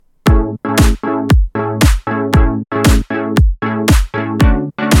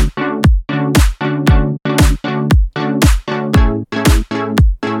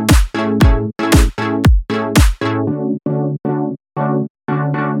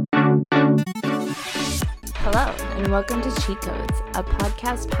Hello, and welcome to Cheat Codes, a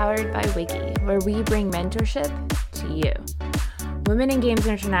podcast powered by Wiki, where we bring mentorship to you. Women in Games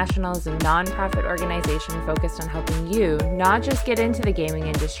International is a nonprofit organization focused on helping you not just get into the gaming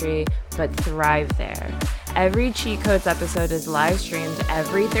industry, but thrive there. Every Cheat Codes episode is live streamed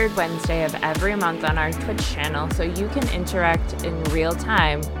every third Wednesday of every month on our Twitch channel, so you can interact in real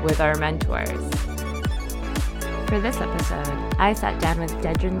time with our mentors. For this episode, I sat down with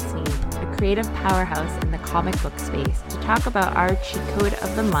Dedrin Sneed, a creative powerhouse in the comic book space, to talk about our cheat code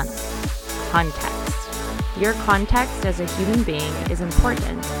of the month, context. Your context as a human being is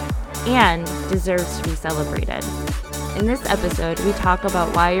important and deserves to be celebrated. In this episode, we talk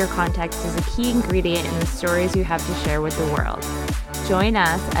about why your context is a key ingredient in the stories you have to share with the world. Join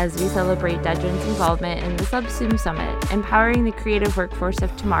us as we celebrate Dedrin's involvement in the Subsume Summit, empowering the creative workforce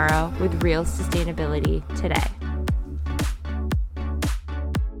of tomorrow with real sustainability today.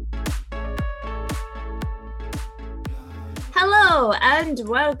 Hello and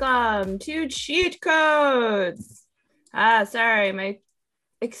welcome to Cheat Codes. Sorry, my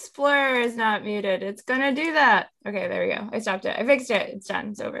Explorer is not muted. It's gonna do that. Okay, there we go. I stopped it. I fixed it. It's done.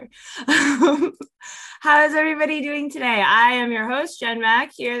 It's over. How is everybody doing today? I am your host, Jen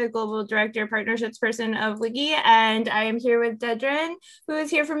Mack, here, the Global Director Partnerships person of Wiki, and I am here with Dedrin, who is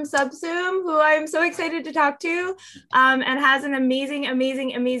here from Subsume, who I am so excited to talk to, and has an amazing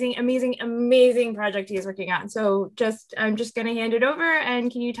project he is working on. So I'm just gonna hand it over,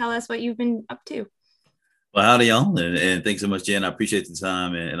 and can you tell us what you've been up to? Well, howdy, y'all, and thanks so much, Jen. I appreciate the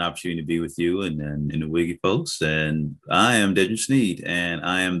time and opportunity to be with you and the Wiki folks. And I am Dedrin Sneed, and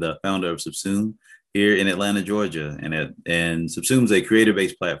I am the founder of Subsume here in Atlanta, Georgia. And Subsume is a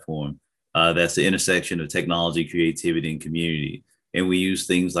creator-based platform that's the intersection of technology, creativity, and community. And we use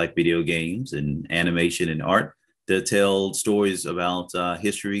things like video games and animation and art to tell stories about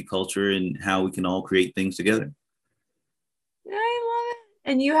history, culture, and how we can all create things together.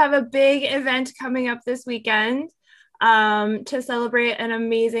 And you have a big event coming up this weekend to celebrate an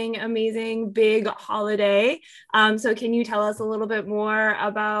amazing big holiday. So can you tell us a little bit more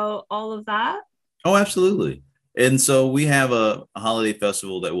about all of that? Oh, absolutely. And so we have a holiday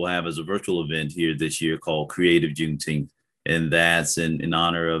festival that we'll have as a virtual event here this year called Creative Juneteenth. And that's in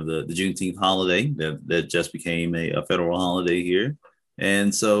honor of the Juneteenth holiday that just became a federal holiday here.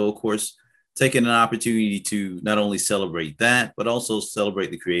 And so, of course, taking an opportunity to not only celebrate that, but also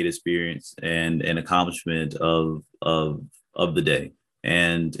celebrate the creative experience and accomplishment of the day,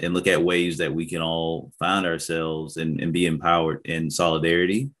 and look at ways that we can all find ourselves and be empowered in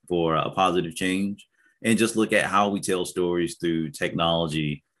solidarity for a positive change, and just look at how we tell stories through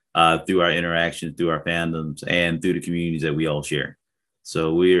technology, through our interactions, through our fandoms, and through the communities that we all share.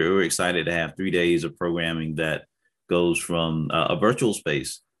 So we're excited to have 3 days of programming that goes from a virtual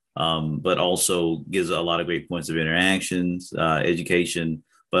space, but also gives a lot of great points of interactions, education,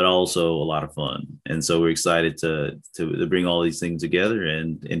 but also a lot of fun. And so we're excited to bring all these things together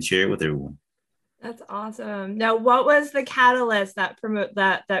and share it with everyone. That's awesome. Now, what was the catalyst that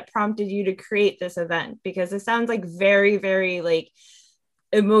prompted you to create this event? Because it sounds like very like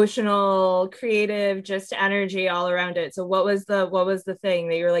emotional, creative, just energy all around it. So what was the thing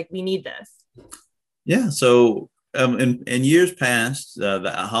that you were like, we need this? Yeah. So in years past,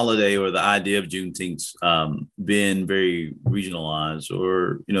 the holiday or the idea of Juneteenth's been very regionalized,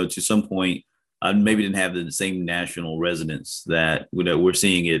 or to some point, maybe didn't have the same national resonance that we're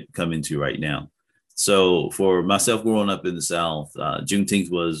seeing it come into right now. So for myself, growing up in the South, Juneteenth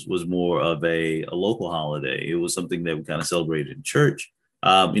was more of a local holiday. It was something that we kind of celebrated in church.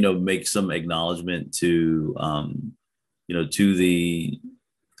 Make some acknowledgement to the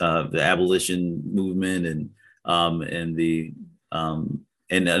abolition movement and the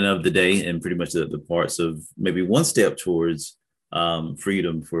end of the day, and pretty much the parts of maybe one step towards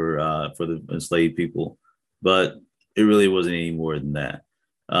freedom for the enslaved people, but it really wasn't any more than that.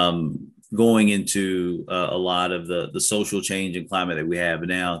 Going into a lot of the social change and climate that we have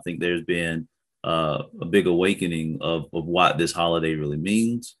now, I think there's been a big awakening of what this holiday really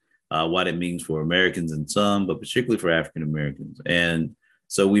means, what it means for Americans and some, but particularly for African Americans. And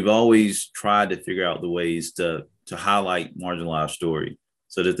so we've always tried to figure out the ways to highlight marginalized story.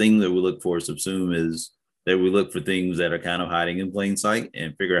 So the thing that we look for at Subsume is that we look for things that are kind of hiding in plain sight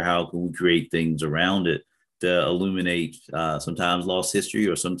and figure out how can we create things around it to illuminate sometimes lost history,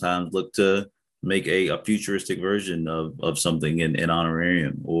 or sometimes look to make a futuristic version of something in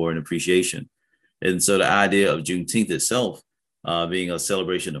honorarium or an appreciation. And so the idea of Juneteenth itself being a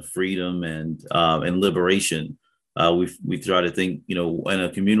celebration of freedom and liberation, we try to think, in a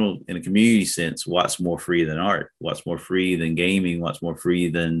community sense, what's more free than art, what's more free than gaming, what's more free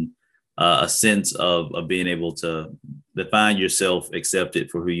than a sense of being able to define yourself, accept it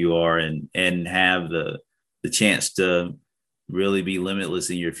for who you are, and have the chance to really be limitless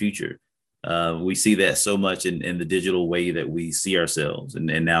in your future. We see that so much in the digital way that we see ourselves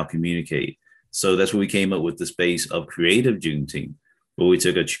and now communicate. So that's where we came up with the space of Creative Juneteenth, where we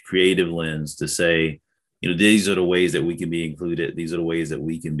took a creative lens to say, these are the ways that we can be included. These are the ways that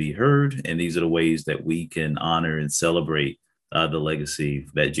we can be heard. And these are the ways that we can honor and celebrate the legacy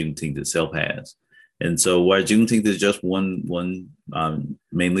that Juneteenth itself has. And so while Juneteenth is just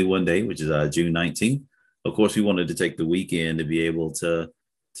mainly one day, which is June 19th, of course, we wanted to take the weekend to be able to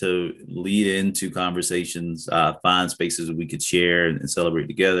lead into conversations, find spaces that we could share and celebrate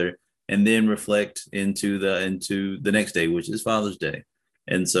together, and then reflect into the next day, which is Father's Day.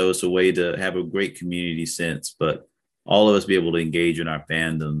 And so it's a way to have a great community sense, but all of us be able to engage in our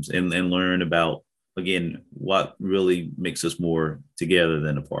fandoms and learn about, again, what really makes us more together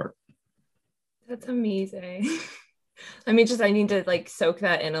than apart. That's amazing. I need to like soak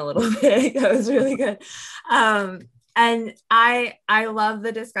that in a little bit. That was really good. And I love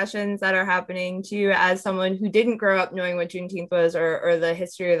the discussions that are happening too, as someone who didn't grow up knowing what Juneteenth was or the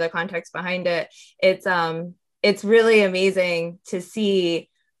history or the context behind it. It's really amazing to see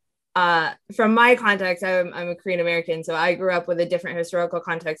from my context. I'm a Korean American, so I grew up with a different historical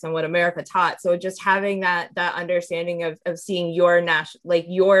context than what America taught. So just having that understanding of seeing your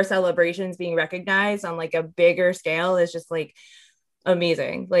your celebrations being recognized on like a bigger scale is just like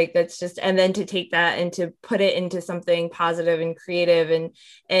amazing. Like that's just, and then to take that and to put it into something positive and creative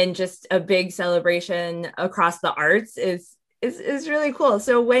and just a big celebration across the arts is really cool.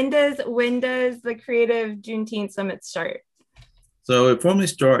 So when does the Creative Juneteenth Summit start? So it formally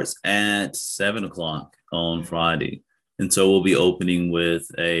starts at 7:00 on Friday. And so we'll be opening with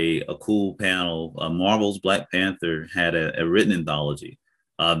a cool panel. Marvel's Black Panther had a written anthology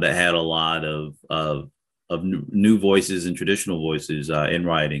that had a lot of new voices and traditional voices in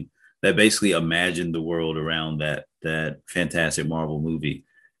writing that basically imagined the world around that fantastic Marvel movie.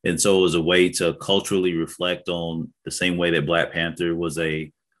 And so it was a way to culturally reflect on the same way that Black Panther was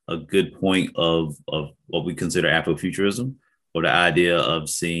a good point of what we consider Afrofuturism, or the idea of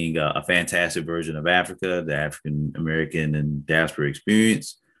seeing a fantastic version of Africa, the African American and diaspora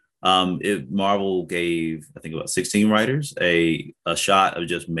experience. Marvel gave, I think, about 16 writers a shot of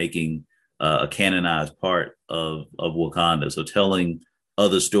just making a canonized part of Wakanda. So telling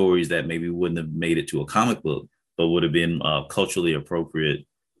other stories that maybe wouldn't have made it to a comic book, but would have been culturally appropriate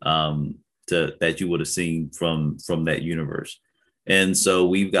that you would have seen from that universe. And so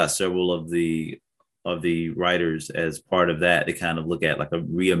we've got several of the writers as part of that to kind of look at like a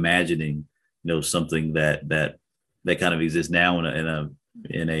reimagining, something that kind of exists now in a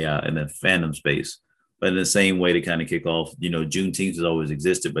fandom space. But in the same way to kind of kick off, Juneteenth has always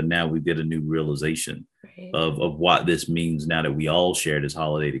existed, but now we get a new realization of what this means now that we all share this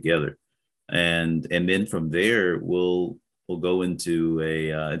holiday together. And then from there, we'll go into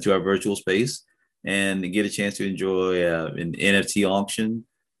our virtual space and get a chance to enjoy an NFT auction.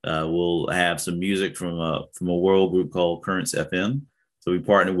 We'll have some music from a world group called Currents FM. So we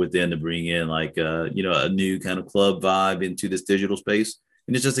partnered with them to bring in like a new kind of club vibe into this digital space.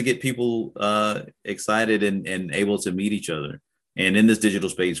 And it's just to get people excited and able to meet each other. And in this digital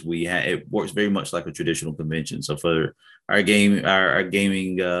space, it works very much like a traditional convention. So for our gaming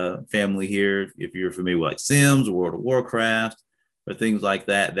family here, if you're familiar with like Sims, World of Warcraft, or things like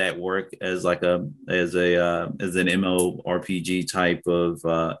that work as like an MMORPG type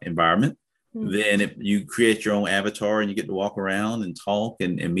of environment. Mm-hmm. Then you create your own avatar and you get to walk around and talk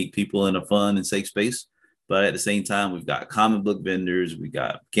and meet people in a fun and safe space. But at the same time, we've got comic book vendors, we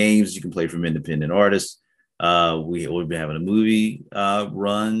got games you can play from independent artists. We'll be having a movie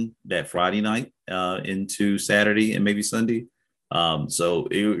run that Friday night into Saturday and maybe Sunday. So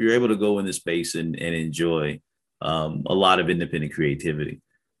you're able to go in this space and enjoy a lot of independent creativity.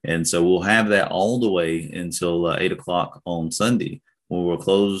 And so we'll have that all the way until 8:00 on Sunday, when we'll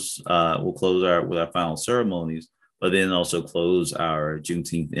close with our final ceremonies, but then also close our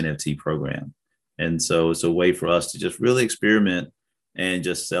Juneteenth NFT program. And so it's a way for us to just really experiment and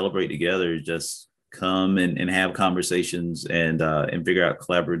just celebrate together, just come and have conversations and figure out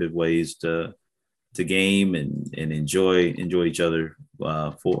collaborative ways to game and enjoy each other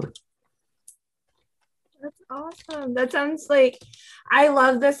forward. That's awesome. That sounds like, I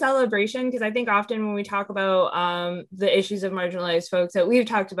love the celebration, because I think often when we talk about the issues of marginalized folks that we've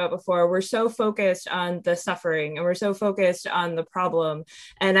talked about before, we're so focused on the suffering and we're so focused on the problem.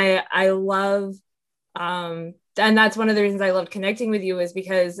 And I love And that's one of the reasons I loved connecting with you, is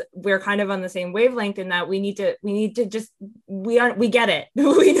because we're kind of on the same wavelength in that we need to just, we get it.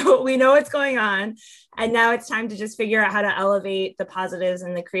 we know what's going on. And now it's time to just figure out how to elevate the positives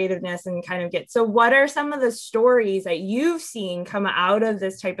and the creativeness and kind of so what are some of the stories that you've seen come out of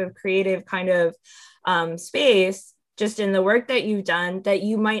this type of creative kind of space, just in the work that you've done, that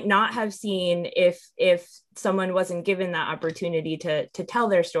you might not have seen if someone wasn't given that opportunity to tell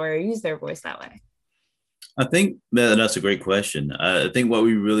their story or use their voice that way? I think that's a great question. I think what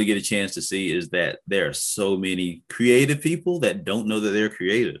we really get a chance to see is that there are so many creative people that don't know that they're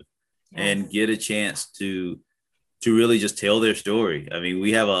creative, and get a chance to really just tell their story. I mean,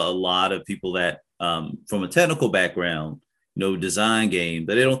 we have a lot of people that from a technical background, design game,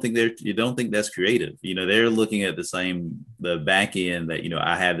 but you don't think that's creative. They're looking at the back end that,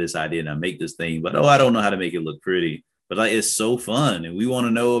 I have this idea and I make this thing, but I don't know how to make it look pretty. But like, it's so fun, and we want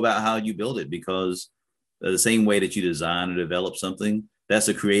to know about how you build it, because the same way that you design or develop something, that's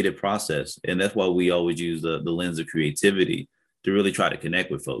a creative process. And that's why we always use the lens of creativity to really try to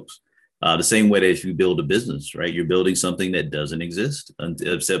connect with folks. The same way that if you build a business, right, you're building something that doesn't exist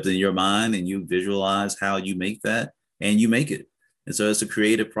except in your mind, and you visualize how you make that, and you make it. And so it's a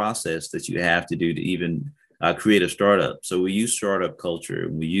creative process that you have to do to even create a startup. So we use startup culture,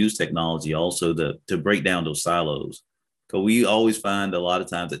 and we use technology also to break down those silos. Because we always find a lot of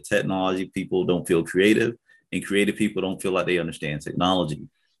times that technology people don't feel creative, and creative people don't feel like they understand technology.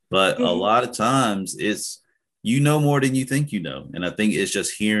 But a lot of times it's, more than you think you know. And I think it's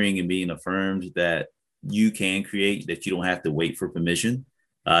just hearing and being affirmed that you can create, that you don't have to wait for permission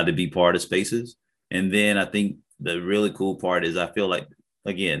to be part of spaces. And then I think the really cool part is, I feel like,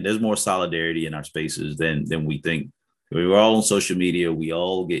 again, there's more solidarity in our spaces than we think. We're all on social media. We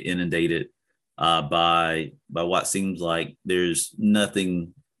all get inundated by what seems like there's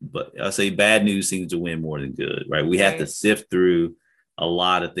nothing but, I say, bad news seems to win more than good, right? We have to sift through a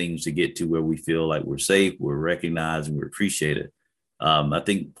lot of things to get to where we feel like we're safe, we're recognized, and we're appreciated. I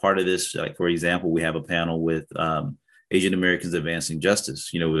think part of this, like, for example, we have a panel with Asian Americans Advancing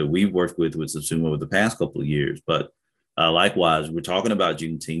Justice, that we've worked with Subsume over the past couple of years. But likewise, we're talking about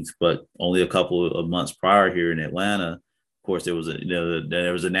Juneteenth, but only a couple of months prior here in Atlanta, of course, there was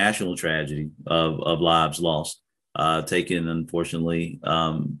a national tragedy of lives lost, taken, unfortunately.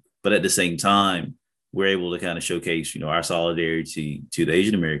 But at the same time, we're able to kind of showcase, our solidarity to the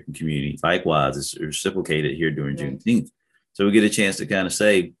Asian American community. Likewise, it's reciprocated here during Juneteenth. So we get a chance to kind of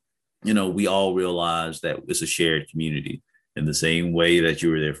say, we all realize that it's a shared community. In the same way that you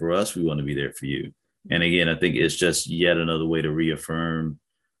were there for us, we want to be there for you. And again, I think it's just yet another way to reaffirm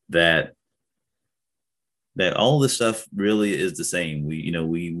that all this stuff really is the same. We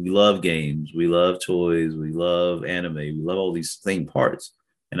love games, we love toys, we love anime, we love all these same parts.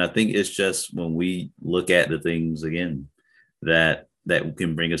 And I think it's just when we look at the things again that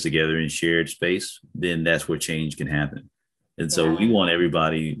can bring us together in shared space, then that's where change can happen. And so we want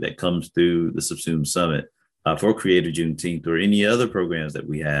everybody that comes through the Subsume Summit for Creative Juneteenth or any other programs that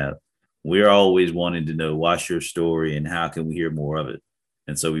we have, we're always wanting to know, what's your story and how can we hear more of it?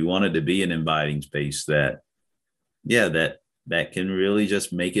 And so we wanted to be an inviting space that can really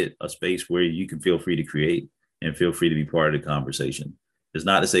just make it a space where you can feel free to create and feel free to be part of the conversation. It's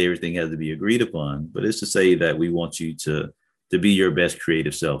not to say everything has to be agreed upon, but it's to say that we want you to be your best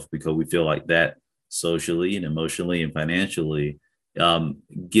creative self, because we feel like that socially and emotionally and financially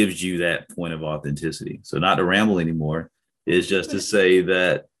gives you that point of authenticity. So not to ramble anymore, is just to say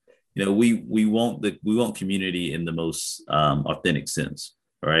that, we want community in the most authentic sense,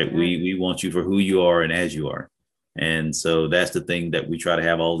 right? Mm-hmm. We want you for who you are and as you are. And so that's the thing that we try to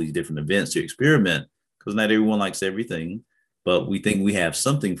have all these different events to experiment, because not everyone likes everything, but we think we have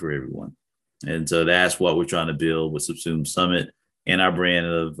something for everyone. And so that's what we're trying to build with Subsume Summit and our brand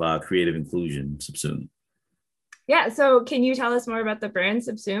of creative inclusion, Subsume. Yeah. So can you tell us more about the brand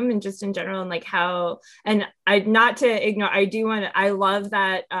Subsume and just in general, and like how, and not to ignore, I love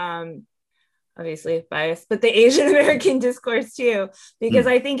that, obviously biased, but the Asian American discourse too, because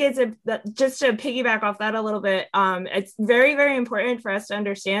I think it's just to piggyback off that a little bit. It's very, very important for us to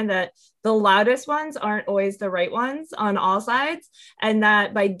understand that the loudest ones aren't always the right ones on all sides. And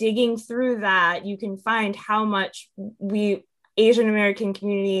that by digging through that, you can find how much Asian American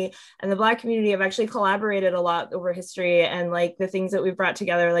community and the Black community have actually collaborated a lot over history, and like the things that we've brought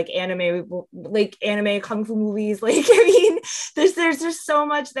together, like anime, kung fu movies, like, I mean, there's just so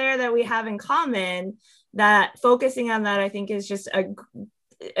much there that we have in common, that focusing on that, I think, is just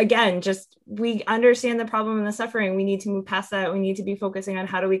we understand the problem and the suffering. We need to move past that. We need to be focusing on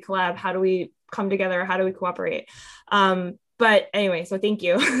how do we collab, how do we come together, how do we cooperate. But anyway, so thank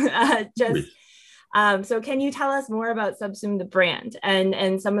you. So can you tell us more about Subsume the brand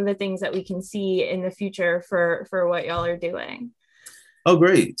and some of the things that we can see in the future for what y'all are doing? Oh,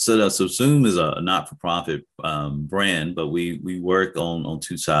 great. So Zoom is a not-for-profit brand, but we work on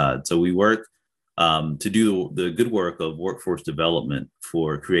two sides. So we work to do the good work of workforce development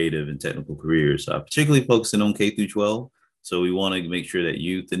for creative and technical careers, particularly focusing on K through 12. So we want to make sure that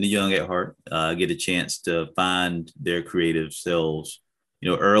youth and the young at heart get a chance to find their creative selves,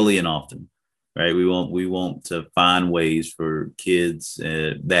 early and often, right? We want to find ways for kids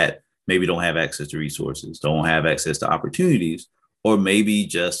that maybe don't have access to resources, don't have access to opportunities, or maybe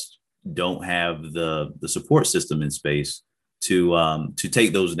just don't have the support system in space to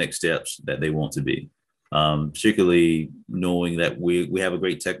take those next steps that they want to be. Particularly knowing that we have a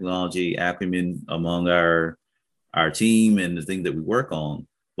great technology acumen among our team and the things that we work on,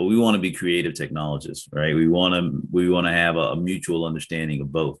 but we want to be creative technologists, right? We want to have a mutual understanding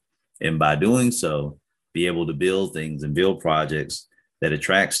of both, and by doing so, be able to build things and build projects that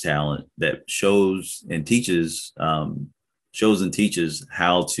attracts talent, that shows and teaches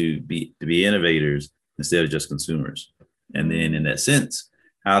how to be innovators instead of just consumers. And then in that sense,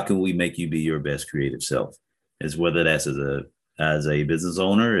 how can we make you be your best creative self? As whether that's as a business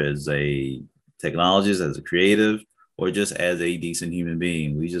owner, as a technologist, as a creative, or just as a decent human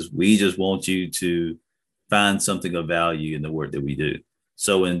being. We just want you to find something of value in the work that we do.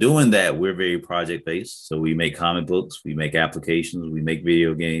 So in doing that, we're very project based. So we make comic books, we make applications, we make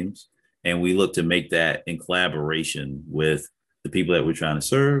video games, and we look to make that in collaboration with the people that we're trying to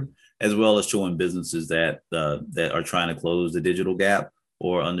serve, as well as showing businesses that are trying to close the digital gap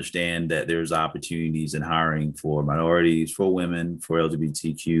or understand that there's opportunities in hiring for minorities, for women, for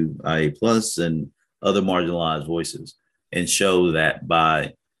LGBTQIA plus, and other marginalized voices, and show that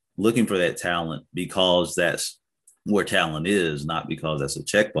by looking for that talent, because that's where talent is, not because that's a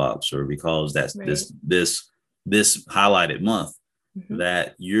checkbox or because that's right. this highlighted month,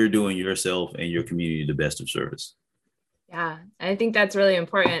 that you're doing yourself and your community the best of service. Yeah, I think that's really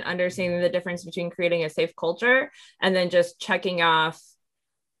important, understanding the difference between creating a safe culture and then just checking off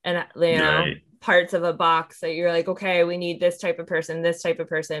and right. parts of a box that you're like, okay, we need this type of person,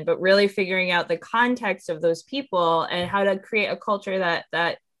 but really figuring out the context of those people and how to create a culture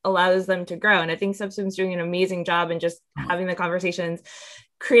that allows them to grow. And I think Subsume's doing an amazing job in just having the conversations,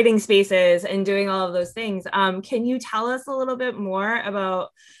 creating spaces, and doing all of those things. Can you tell us a little bit more about,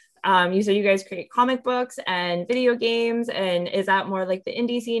 you said you guys create comic books and video games, and is that more like the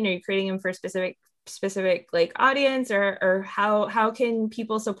indie scene? Are you creating them for specific like audience, or how can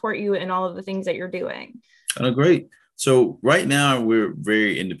people support you in all of the things that you're doing? Oh, great. So right now we're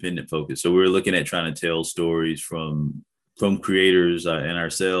very independent focused. So we're looking at trying to tell stories from creators and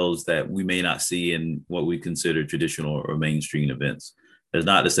ourselves that we may not see in what we consider traditional or mainstream events. That's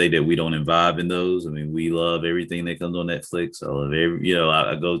not to say that we don't imbibe in those. I mean, we love everything that comes on Netflix. I love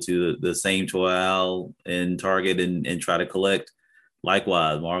I go to the same toy aisle in Target and try to collect.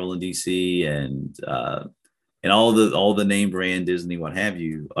 Likewise, Marvel and DC and all the name brand Disney, what have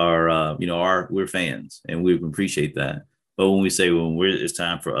you, are we're fans and we appreciate that. But when we say it's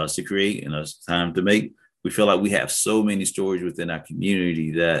time for us to create and it's time to make, we feel like we have so many stories within our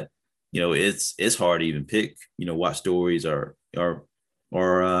community that it's hard to even pick what stories are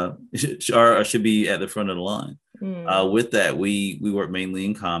should be at the front of the line. With that, we work mainly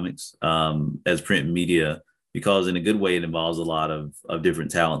in comics as print media, because in a good way, it involves a lot of different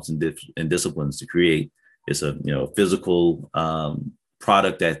talents and disciplines to create. It's a physical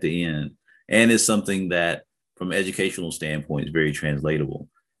product at the end, and it's something that, from an educational standpoint, is very translatable.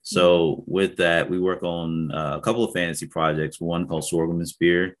 So with that, we work on a couple of fantasy projects. One called Sorghum and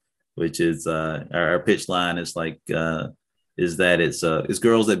Spear, which is our pitch line is is that it's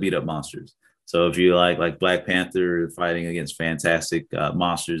girls that beat up monsters. So if you like Black Panther fighting against fantastic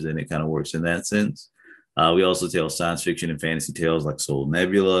monsters, then it kind of works in that sense. We also tell science fiction and fantasy tales like Soul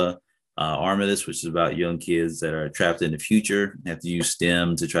Nebula, Armistice, which is about young kids that are trapped in the future, have to use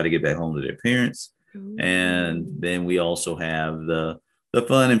STEM to try to get back home to their parents. And then we also have the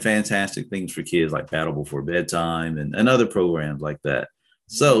fun and fantastic things for kids like Battle Before Bedtime and other programs like that.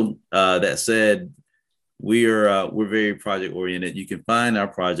 So that said, we're very project oriented. You can find our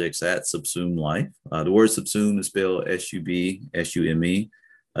projects at Subsume Life. The word subsume is spelled SUBSUME.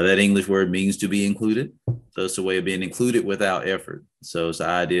 That English word means to be included. So it's a way of being included without effort. So it's the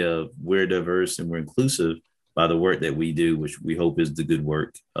idea of we're diverse and we're inclusive by the work that we do, which we hope is the good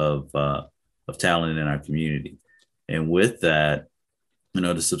work of talent in our community. And with that, the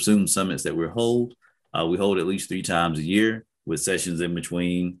Subsume summits that we hold at least 3 times a year with sessions in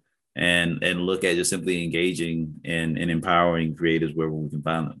between, and look at just simply engaging and empowering creatives wherever we can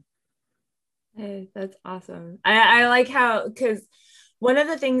find them. Hey, that's awesome. I like how, because one of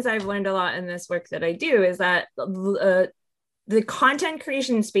the things I've learned a lot in this work that I do is that the content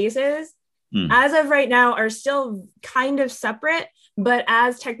creation spaces, Mm, as of right now, are still kind of separate. But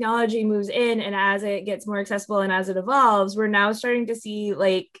as technology moves in and as it gets more accessible and as it evolves, we're now starting to see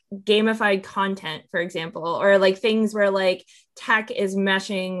like gamified content, for example, or like things where like tech is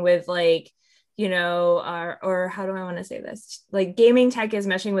meshing with like, or how do I want to say this? Like gaming tech is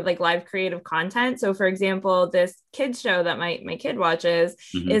meshing with like live creative content. So, for example, this kids show that my kid watches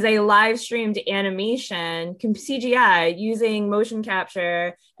hmm is a live streamed animation CGI using motion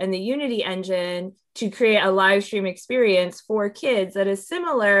capture and the Unity engine to create a live stream experience for kids that is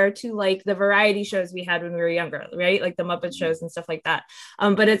similar to like the variety shows we had when we were younger, right? Like the Muppet shows and stuff like that.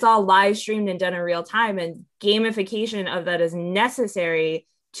 But it's all live streamed and done in real time, and gamification of that is necessary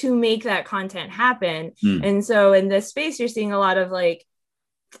to make that content happen. mm, And so in this space, you're seeing a lot of like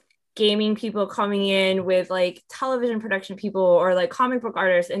gaming people coming in with like television production people or like comic book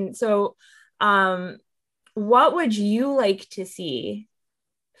artists. And so, what would you like to see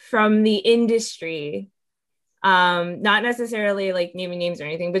from the industry? Not necessarily like naming names or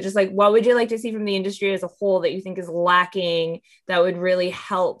anything, but just like what would you like to see from the industry as a whole that you think is lacking that would really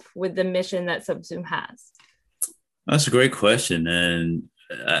help with the mission that Subsume has? That's a great question, and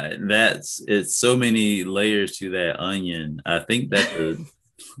it's so many layers to that onion. I think that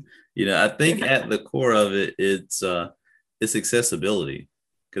I think Yeah. at the core of it, it's accessibility,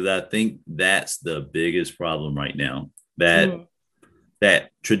 because I think that's the biggest problem right now. That Mm,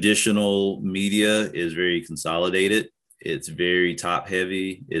 that traditional media is very consolidated. It's very top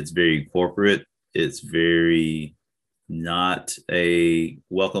heavy. It's very corporate. It's very not a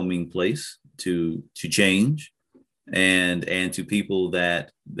welcoming place to change and to people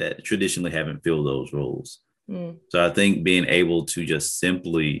that traditionally haven't filled those roles. mm, So I think being able to just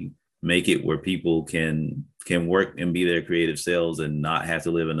simply make it where people can work and be their creative selves and not have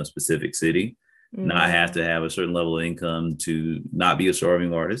to live in a specific city, not have to mm, have a certain level of income, to not be a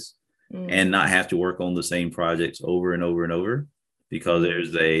starving artist, mm, and not have to work on the same projects over and over and over, because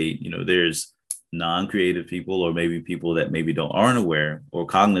mm, there's non-creative people, or maybe people that maybe don't aren't aware or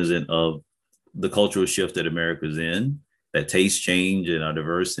cognizant of the cultural shift that America's in, that tastes change and are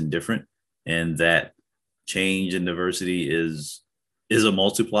diverse and different, and that change and diversity is a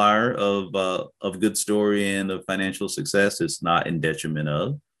multiplier of good story and of financial success. It's not in detriment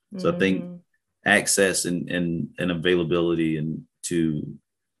of. So I think mm, access and availability and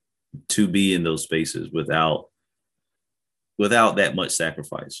to be in those spaces without that much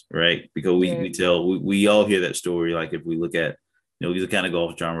sacrifice, right? Because right. we all hear that story. Like if we look at, we kind of go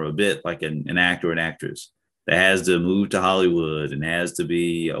off genre a bit, like an actor or an actress that has to move to Hollywood and has to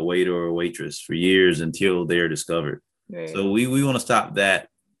be a waiter or a waitress for years until they're discovered. Right. So we want to stop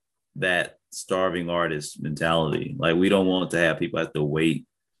that starving artist mentality. Like we don't want to have people have to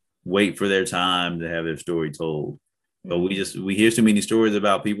wait for their time to have their story told. But Mm, we hear so many stories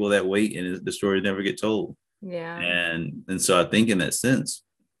about people that wait and the stories never get told. yeah. And so I think in that sense,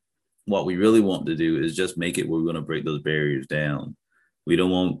 what we really want to do is just make it where we're going to break those barriers down. We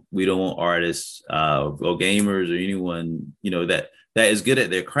don't want artists or gamers or anyone that is good at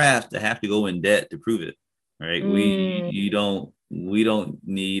their craft to have to go in debt to prove it. Right? Mm, We don't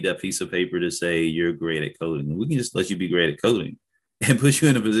need a piece of paper to say you're great at coding. We can just let you be great at coding and put you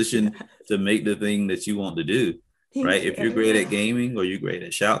in a position yeah. to make the thing that you want to do. Right? Thank If you're you. great at gaming, or you're great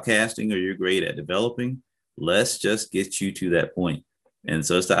at shoutcasting, or you're great at developing, let's just get you to that point. And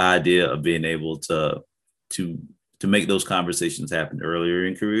so it's the idea of being able to to make those conversations happen earlier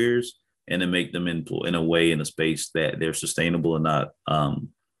in careers, and to make them in a way, in a space that they're sustainable and not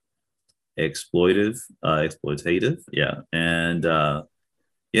exploitative. Yeah. And are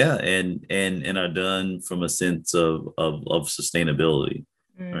done from a sense of sustainability.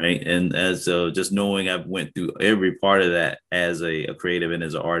 Right. Mm, And as just knowing I've went through every part of that as a creative and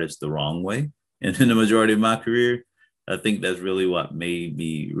as an artist the wrong way. And in the majority of my career, I think that's really what made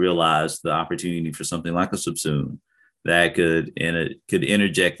me realize the opportunity for something like a Subsume that could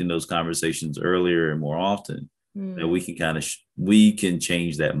interject in those conversations earlier and more often, that we mm, can we can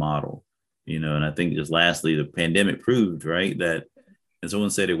change that model. And I think just lastly, the pandemic proved, right, that, and someone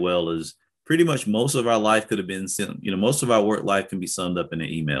said it well, is pretty much most of our life could have been most of our work life can be summed up in an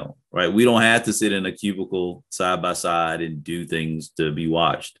email, right? We don't have to sit in a cubicle side by side and do things to be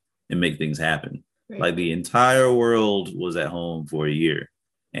watched and make things happen. right. Like the entire world was at home for a year,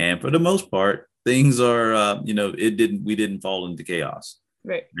 and for the most part things are we didn't fall into chaos.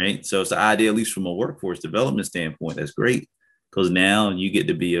 Right. Right. So it's the idea, at least from a workforce development standpoint, that's great, because now you get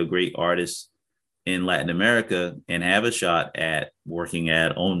to be a great artist in Latin America and have a shot at working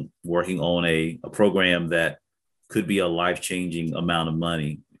on a program that could be a life-changing amount of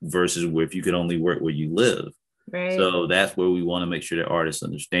money versus where if you could only work where you live. Right. So that's where we want to make sure that artists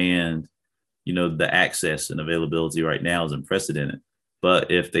understand, the access and availability right now is unprecedented.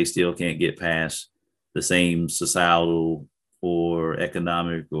 But if they still can't get past the same societal or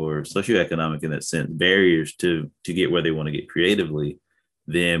economic or socioeconomic in that sense barriers to get where they want to get creatively,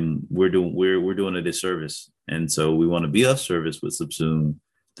 then we're doing a disservice. And so we want to be of service with Subsume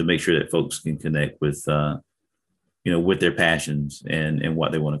to make sure that folks can connect with with their passions and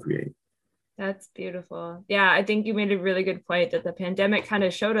what they want to create. That's beautiful. Yeah, I think you made a really good point that the pandemic kind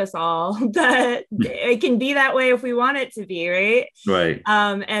of showed us all that it can be that way if we want it to be, right? Right.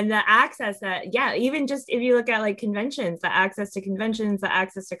 And the access that, even just if you look at like conventions, the access to conventions, the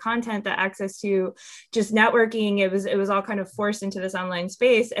access to content, the access to just networking, it was all kind of forced into this online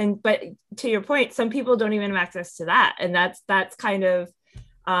space. But to your point, some people don't even have access to that. And that's kind of,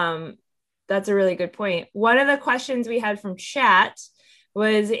 that's a really good point. One of the questions we had from chat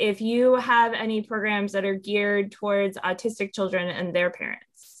was if you have any programs that are geared towards autistic children and their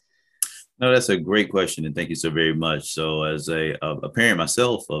parents. No, that's a great question. And thank you so very much. So as a parent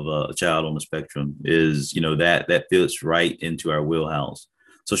myself of a child on the spectrum is, that fits right into our wheelhouse.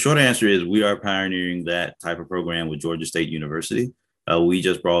 So short answer is we are pioneering that type of program with Georgia State University. We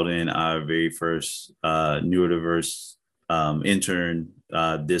just brought in our very first neurodiverse intern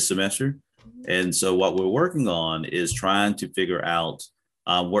this semester. And so what we're working on is trying to figure out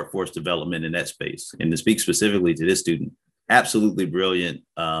workforce development in that space. And to speak specifically to this student, absolutely brilliant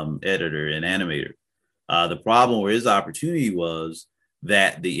editor and animator. The problem where his opportunity was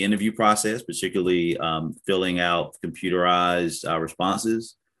that the interview process, particularly filling out computerized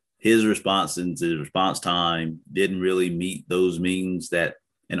responses, his response and his response time didn't really meet those means that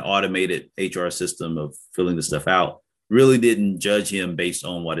an automated HR system of filling the stuff out really didn't judge him based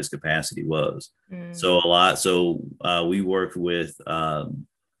on what his capacity was. So we worked with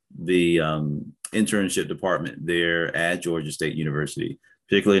the internship department there at Georgia State University,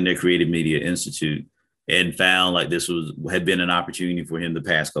 particularly in their Creative Media Institute, and found like this had been an opportunity for him the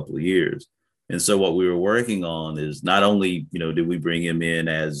past couple of years. And so what we were working on is not only, did we bring him in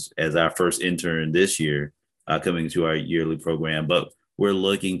as our first intern this year, coming to our yearly program, but we're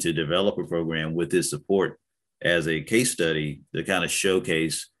looking to develop a program with his support as a case study to kind of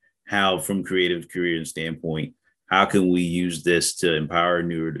showcase how, from creative career standpoint, how can we use this to empower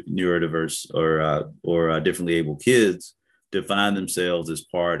neurodiverse or differently able kids to find themselves as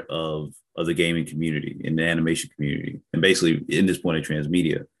part of the gaming community and the animation community, and basically in this point of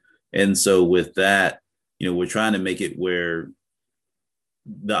transmedia. And so with that, we're trying to make it where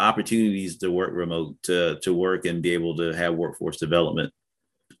the opportunities to work remote, to work and be able to have workforce development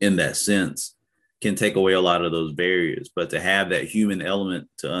in that sense can take away a lot of those barriers, but to have that human element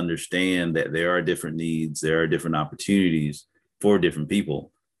to understand that there are different needs, there are different opportunities for different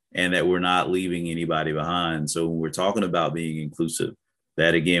people, and that we're not leaving anybody behind. So when we're talking about being inclusive,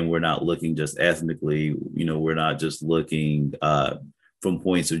 that again, we're not looking just ethnically, we're not just looking from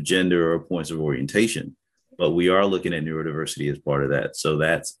points of gender or points of orientation, but we are looking at neurodiversity as part of that. So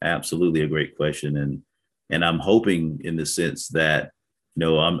that's absolutely a great question. And I'm hoping in the sense that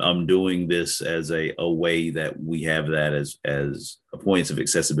I'm doing this as a way that we have that as a points of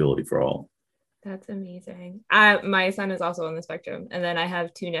accessibility for all. That's amazing. My son is also on the spectrum, and then I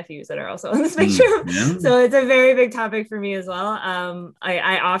have two nephews that are also on the spectrum. Yeah. So it's a very big topic for me as well.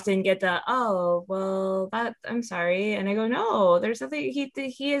 I often get I'm sorry. And I go, no, there's nothing,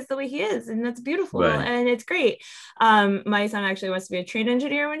 he is the way he is, and that's beautiful. Right. And it's great. My son actually wants to be a train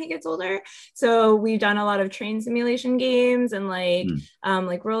engineer when he gets older. So we've done a lot of train simulation games and like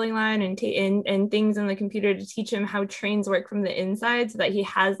rolling line and things in the computer to teach him how trains work from the inside so that he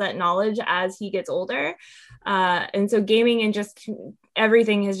has that knowledge as he gets older. And so gaming and just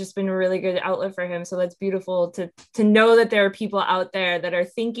everything has just been a really good outlet for him. So that's beautiful to know that there are people out there that are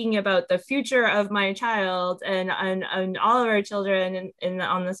thinking about the future of my child and all of our children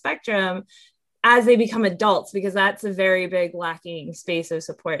on the spectrum as they become adults, because that's a very big lacking space of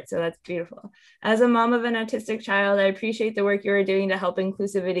support. So that's beautiful. As a mom of an autistic child, I appreciate the work you are doing to help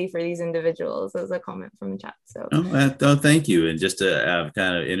inclusivity for these individuals. As a comment from the chat. So thank you. And just to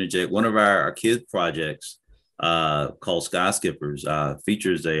kind of interject, one of our kids projects called Sky Skippers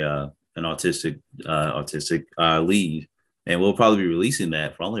features an autistic lead. And we'll probably be releasing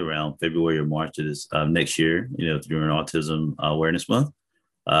that probably around February or March of this next year, during Autism Awareness Month.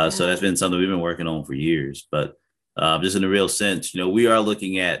 So that's been something we've been working on for years, but just in a real sense, we are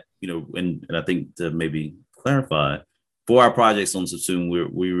looking at, and I think to maybe clarify, for our projects on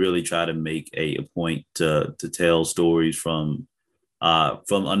Subsume, we really try to make a point to tell stories from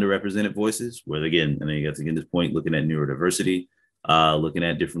underrepresented voices, where again, and I guess again this point, looking at neurodiversity, looking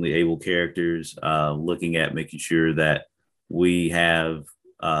at differently able characters, looking at making sure that we have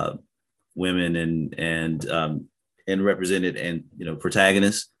women and represented and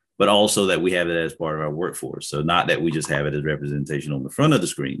protagonists, but also that we have it as part of our workforce. So not that we just have it as representation on the front of the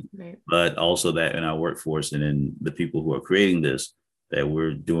screen, right, but also that in our workforce and in the people who are creating this, that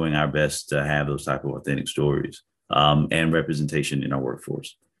we're doing our best to have those type of authentic stories and representation in our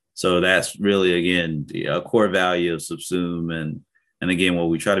workforce. So that's really, again, a core value of Subsume. And again, well,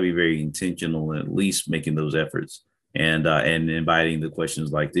 we try to be very intentional in at least making those efforts and inviting the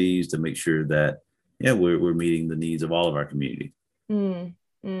questions like these to make sure that, we're meeting the needs of all of our community.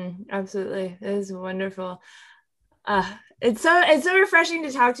 Absolutely. It is wonderful. It's so refreshing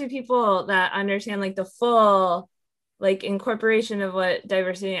to talk to people that understand like the full incorporation of what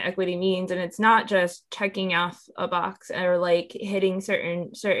diversity and equity means. And it's not just checking off a box or like hitting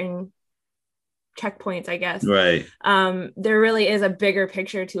certain checkpoints, I guess. Right. There really is a bigger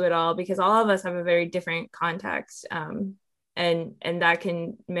picture to it all, because all of us have a very different context. And that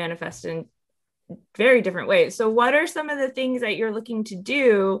can manifest in very different ways. So what are some of the things that you're looking to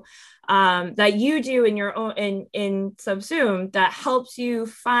do that you do in your own in Subsume that helps you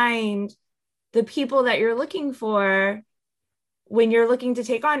find the people that you're looking for when you're looking to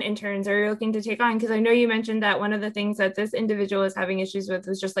take on interns or you're looking to take on? Because I know you mentioned that one of the things that this individual is having issues with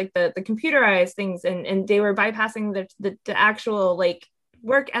was just like the computerized things, and they were bypassing the actual like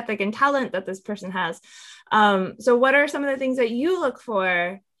work ethic and talent that this person has. So what are some of the things that you look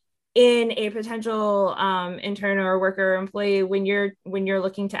for in a potential intern or worker or employee when you're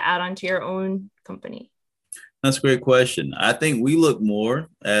looking to add on to your own company? That's a great question. I think we look more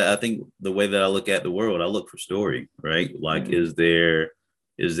I think the way that I look at the world, I look for story, right? Like, is there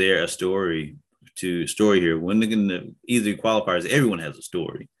a story here? When the easy qualifiers, everyone has a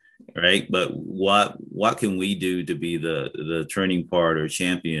story, right? But what can we do to be the turning part or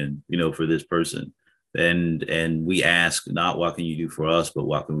champion, for this person? And we ask not what can you do for us, but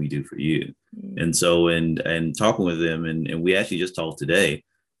what can we do for you? And so and talking with them, and we actually just talked today,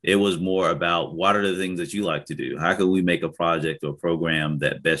 it was more about what are the things that you like to do? How can we make a project or program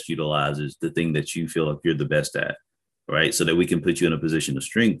that best utilizes the thing that you feel like you're the best at, right? So that we can put you in a position of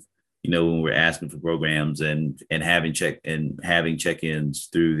strength, when we're asking for programs and having check-ins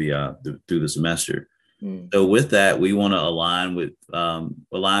through the semester. So with that, we want to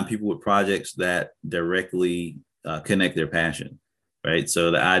align people with projects that directly connect their passion, right?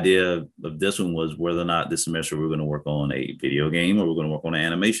 So the idea of this one was whether or not this semester we're going to work on a video game or we're going to work on an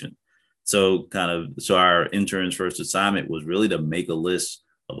animation. So our intern's first assignment was really to make a list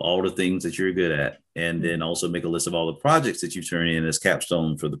of all the things that you're good at, and then also make a list of all the projects that you turn in as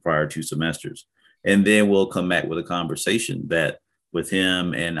capstone for the prior 2 semesters. And then we'll come back with a conversation that with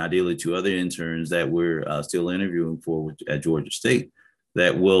him and ideally 2 other interns that we're still interviewing for at Georgia State,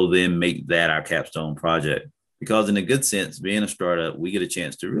 that will then make that our capstone project. Because in a good sense, being a startup, we get a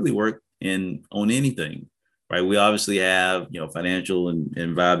chance to really work on anything, right? We obviously have, financial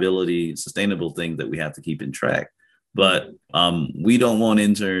and viability, sustainable things that we have to keep in track. But we don't want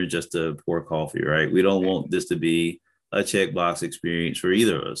interns just to pour coffee, right? We don't want this to be a checkbox experience for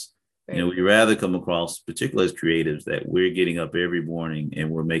either of us. We'd rather come across, particularly as creatives, that we're getting up every morning and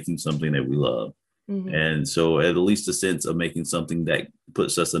we're making something that we love. And so at least a sense of making something that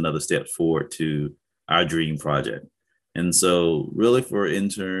puts us another step forward to our dream project. And so really for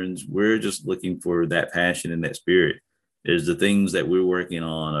interns, we're just looking for that passion and that spirit. Is the things that we're working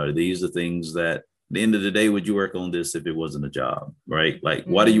on, are these the things that at the end of the day, would you work on this if it wasn't a job, right? Like,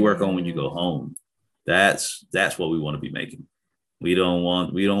 what do you work on when you go home? That's what we want to be making. We don't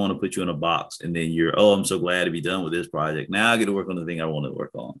want to put you in a box and then I'm so glad to be done with this project. Now I get to work on the thing I want to work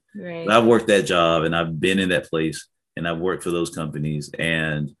on. Right. I've worked that job and I've been in that place and I've worked for those companies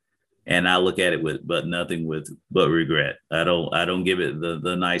and I look at it but regret. I don't give it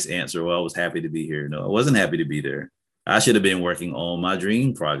the nice answer. Well, I was happy to be here. No, I wasn't happy to be there. I should have been working on my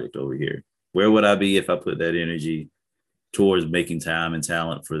dream project over here. Where would I be if I put that energy towards making time and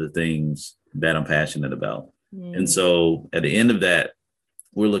talent for the things that I'm passionate about? And so at the end of that,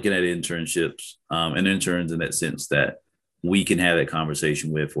 we're looking at internships and interns in that sense that we can have that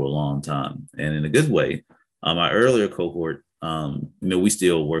conversation with for a long time and in a good way. Our earlier cohort, we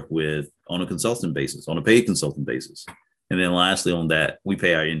still work with on a consultant basis, on a paid consultant basis. And then lastly on that, we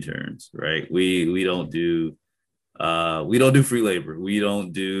pay our interns, right? We don't do free labor. We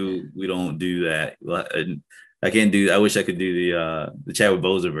don't do that. I wish I could do the Chadwick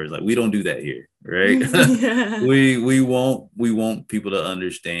Boseman verse. Like, we don't do that here, right? Yeah. we want people to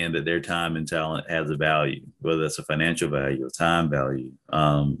understand that their time and talent has a value, whether that's a financial value, a time value,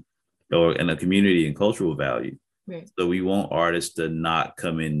 or in a community and cultural value. Right. So we want artists to not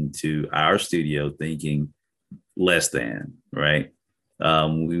come into our studio thinking less than, right?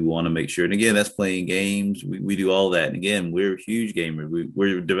 We want to make sure, and again, that's playing games. We do all that, and again, we're huge gamers.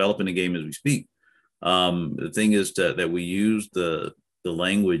 We're developing a game as we speak. The thing is that we use the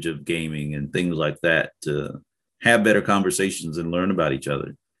language of gaming and things like that to have better conversations and learn about each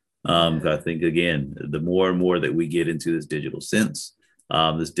other. I think, again, the more and more that we get into this digital sense,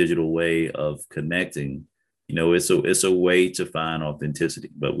 this digital way of connecting, it's a way to find authenticity,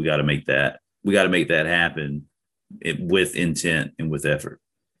 but we got to make that happen with intent and with effort.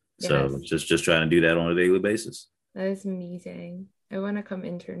 So just trying to do that on a daily basis. That is amazing. I want to come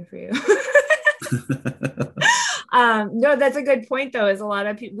intern for you. No, that's a good point though, is a lot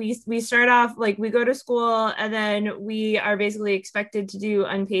of people, we start off like we go to school and then we are basically expected to do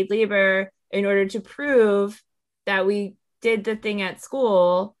unpaid labor in order to prove that we did the thing at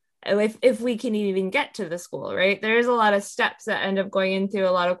school, if we can even get to the school, right? There's a lot of steps that end up going into,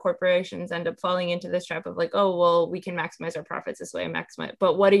 a lot of corporations end up falling into this trap of like, oh, well, we can maximize our profits this way,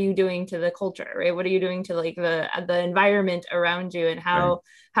 but what are you doing to the culture, right? What are you doing to like the environment around you, and how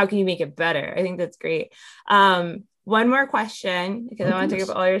can you make it better? I think that's great. One more question, because I want to take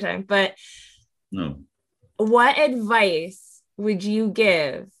up all your time, but no. What advice would you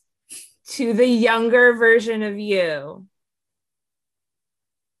give to the younger version of you?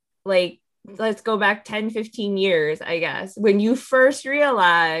 Like, let's go back 10, 15 years, I guess, when you first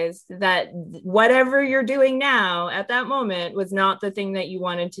realized that whatever you're doing now at that moment was not the thing that you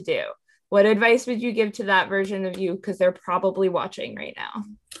wanted to do. What advice would you give to that version of you? Because they're probably watching right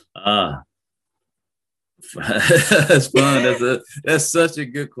now. That's fun. That's such a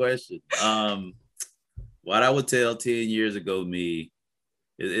good question. What I would tell 10 years ago me,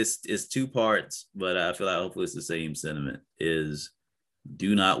 it's two parts, but I feel like hopefully it's the same sentiment, is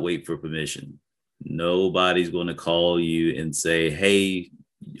do not wait for permission. Nobody's going to call you and say, hey,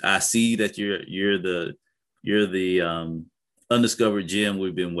 I see that you're the undiscovered gem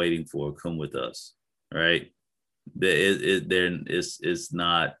we've been waiting for. Come with us. Right. It's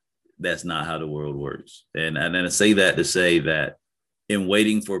not, that's not how the world works. And I say that to say that in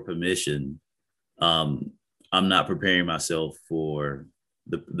waiting for permission, I'm not preparing myself for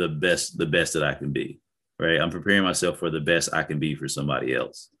the best that I can be. Right. I'm preparing myself for the best I can be for somebody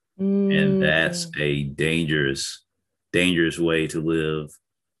else. And that's a dangerous way to live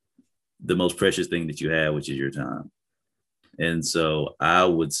the most precious thing that you have, which is your time. And so I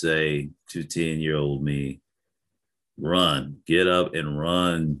would say to 10-year-old me, get up and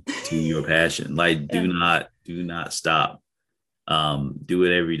run to your passion. Like, do not stop. Do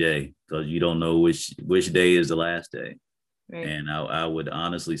it every day, because you don't know which day is the last day. Right. And I would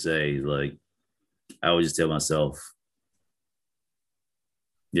honestly say, like, I would just tell myself,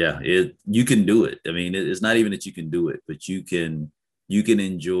 you can do it. I mean, it's not even that you can do it, but you can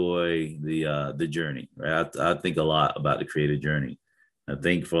enjoy the journey. Right. I think a lot about the creative journey. I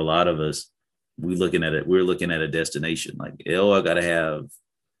think for a lot of us, we're looking at a destination. Like,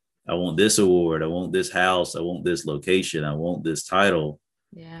 I want this award, I want this house, I want this location, I want this title.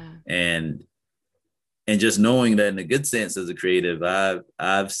 Yeah. And just knowing that in a good sense as a creative,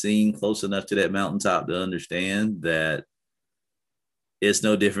 I've seen close enough to that mountaintop to understand that it's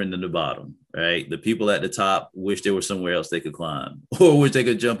no different than the bottom, right? The people at the top wish there was somewhere else they could climb, or wish they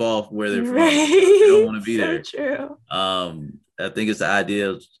could jump off where they're from. Right. They don't want to be there. True. I think it's the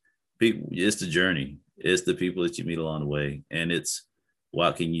idea of people, it's the journey. It's the people that you meet along the way. And it's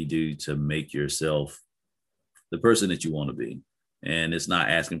what can you do to make yourself the person that you want to be. And it's not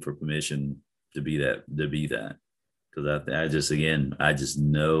asking for permission to be that. Because I just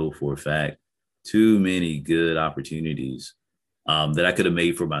know for a fact too many good opportunities that I could have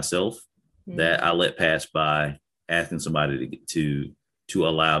made for myself that I let pass by asking somebody to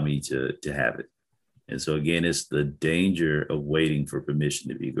allow me to have it. And so again, it's the danger of waiting for permission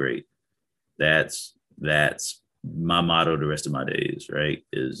to be great. That's my motto the rest of my days, right?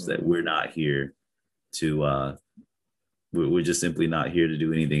 Is that we're not here to we're just simply not here to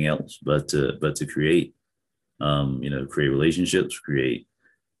do anything else but to create, create relationships, create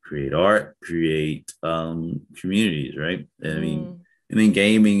art, create communities, right? And I mean, and then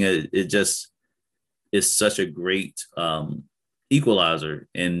gaming, it just is such a great equalizer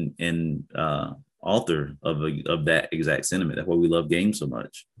and author of that exact sentiment. That's why we love games so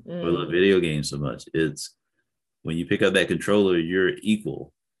much. We love video games so much. It's when you pick up that controller, you're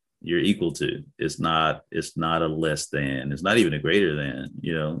equal. you're equal to. It's not a less than, it's not even a greater than,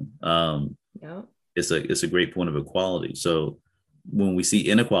 Yeah. It's a great point of equality. So when we see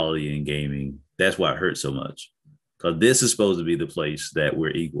inequality in gaming, that's why it hurts so much. Because this is supposed to be the place that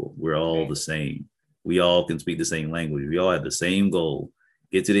we're equal. We're all the same. We all can speak the same language. We all have the same goal.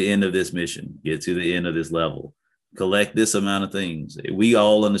 Get to the end of this mission. Get to the end of this level. Collect this amount of things. We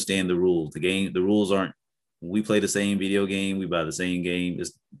all understand the rules. The rules aren't, when we play the same video game, we buy the same game.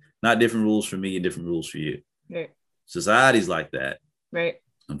 It's not different rules for me and different rules for you. Right. Society's like that. Right.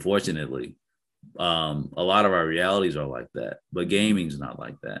 Unfortunately. A lot of our realities are like that, but gaming's not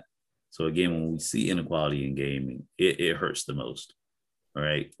like that. So again, when we see inequality in gaming, it hurts the most. All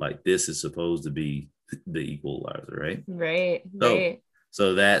right. Like, this is supposed to be the equalizer, right? Right.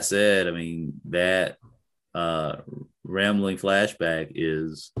 So that said, I mean, that rambling flashback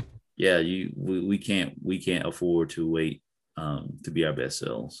is, we can't afford to wait to be our best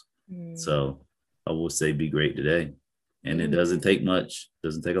selves. So I will say, be great today. And it doesn't take much,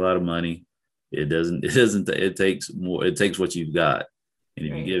 doesn't take a lot of money. It takes more, it takes what you've got. And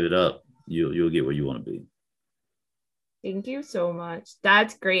if you give it up, you'll get where you want to be. Thank you so much.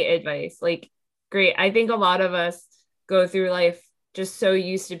 That's great advice. Like, great. I think a lot of us go through life just so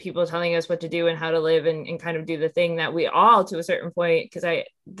used to people telling us what to do and how to live and kind of do the thing that we all, to a certain point, because I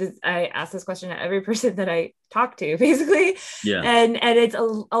ask this question to every person that I talk to, basically. Yeah. And it's a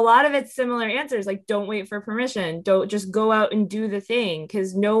lot of it's similar answers. Like, don't wait for permission. Don't just go out and do the thing,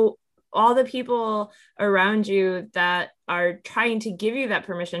 because all the people around you that are trying to give you that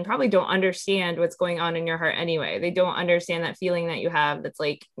permission probably don't understand what's going on in your heart anyway. They don't understand that feeling that you have that's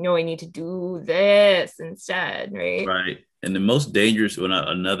like, no, I need to do this instead, right? Right. And the most dangerous,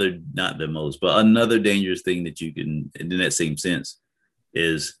 another dangerous thing that you can, in that same sense,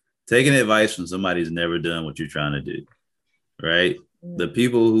 is taking advice from somebody who's never done what you're trying to do, right? The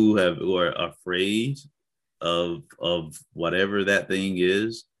people who are afraid of whatever that thing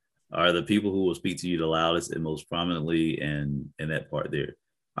is, are the people who will speak to you the loudest and most prominently, and that part there.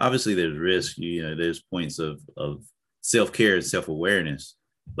 Obviously, there's risk. There's points of self-care and self-awareness,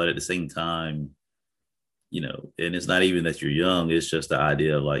 but at the same time, and it's not even that you're young. It's just the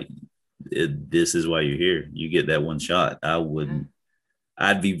idea of like, this is why you're here. You get that one shot.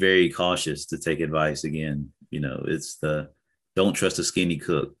 I'd be very cautious to take advice again. It's don't trust a skinny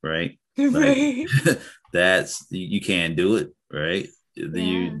cook, right? Right. That's, you can't do it, right? Why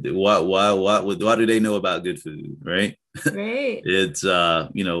do they know about good food, right? Right. It's why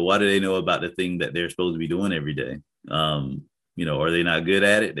do they know about the thing that they're supposed to be doing every day? Are they not good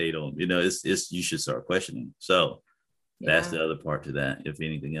at it? They don't, it's you should start questioning. So that's the other part to that. If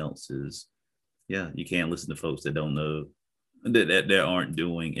anything else is, you can't listen to folks that don't know, that aren't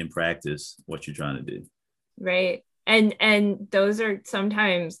doing in practice what you're trying to do. Right. And those are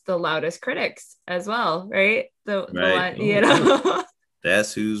sometimes the loudest critics as well, right? The one,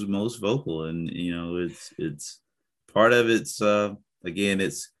 that's who's most vocal. And it's part of it's again,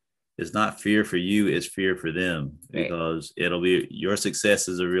 it's not fear for you, it's fear for them, because it'll be, your success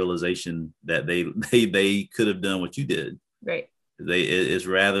is a realization that they could have done what you did. Right. It's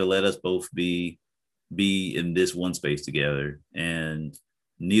rather, let us both be in this one space together, and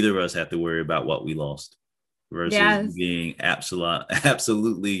neither of us have to worry about what we lost, versus being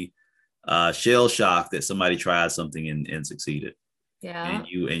absolutely shell shocked that somebody tried something and succeeded. Yeah.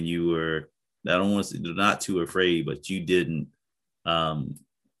 And you were, I don't want to say not too afraid, but you didn't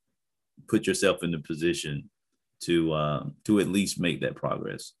put yourself in the position to at least make that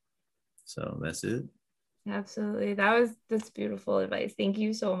progress. So that's it. Absolutely. That's beautiful advice. Thank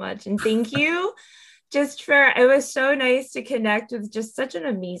you so much. And thank you it was so nice to connect with just such an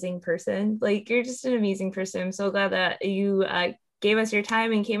amazing person. Like, you're just an amazing person. I'm so glad that you gave us your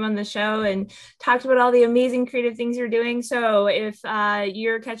time and came on the show and talked about all the amazing creative things you're doing. So if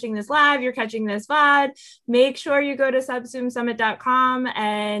you're catching this live, you're catching this VOD, make sure you go to subsumesummit.com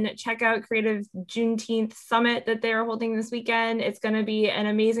and check out Creative Juneteenth Summit that they're holding this weekend. It's going to be an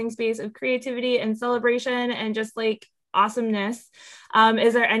amazing space of creativity and celebration and just like awesomeness.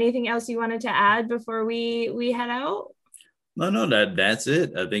 Is there anything else you wanted to add before we head out? No, that's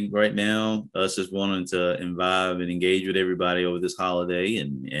it. I think right now, us just wanting to imbibe and engage with everybody over this holiday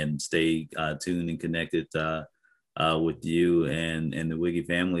and stay tuned and connected with you and the Wiggy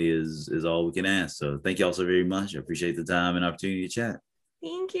family is all we can ask. So thank you all so very much. I appreciate the time and opportunity to chat.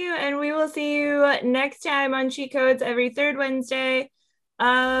 Thank you. And we will see you next time on Cheat Codes every third Wednesday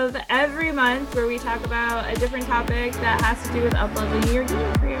of every month, where we talk about a different topic that has to do with up-leveling your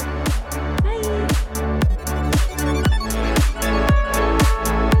gaming career. Bye.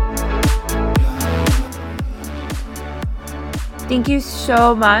 Thank you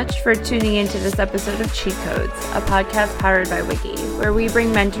so much for tuning into this episode of Cheat Codes, a podcast powered by Wiggy, where we bring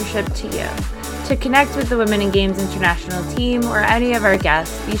mentorship to you. To connect with the Women in Games International team or any of our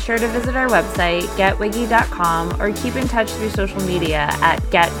guests, be sure to visit our website, getwiggy.com, or keep in touch through social media at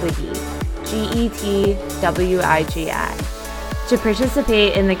getwiggy, GETWIGI. To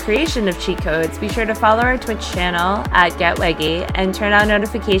participate in the creation of cheat codes, be sure to follow our Twitch channel at GetWiggy and turn on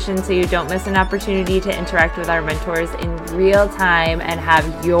notifications so you don't miss an opportunity to interact with our mentors in real time and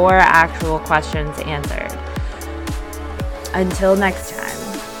have your actual questions answered. Until next time.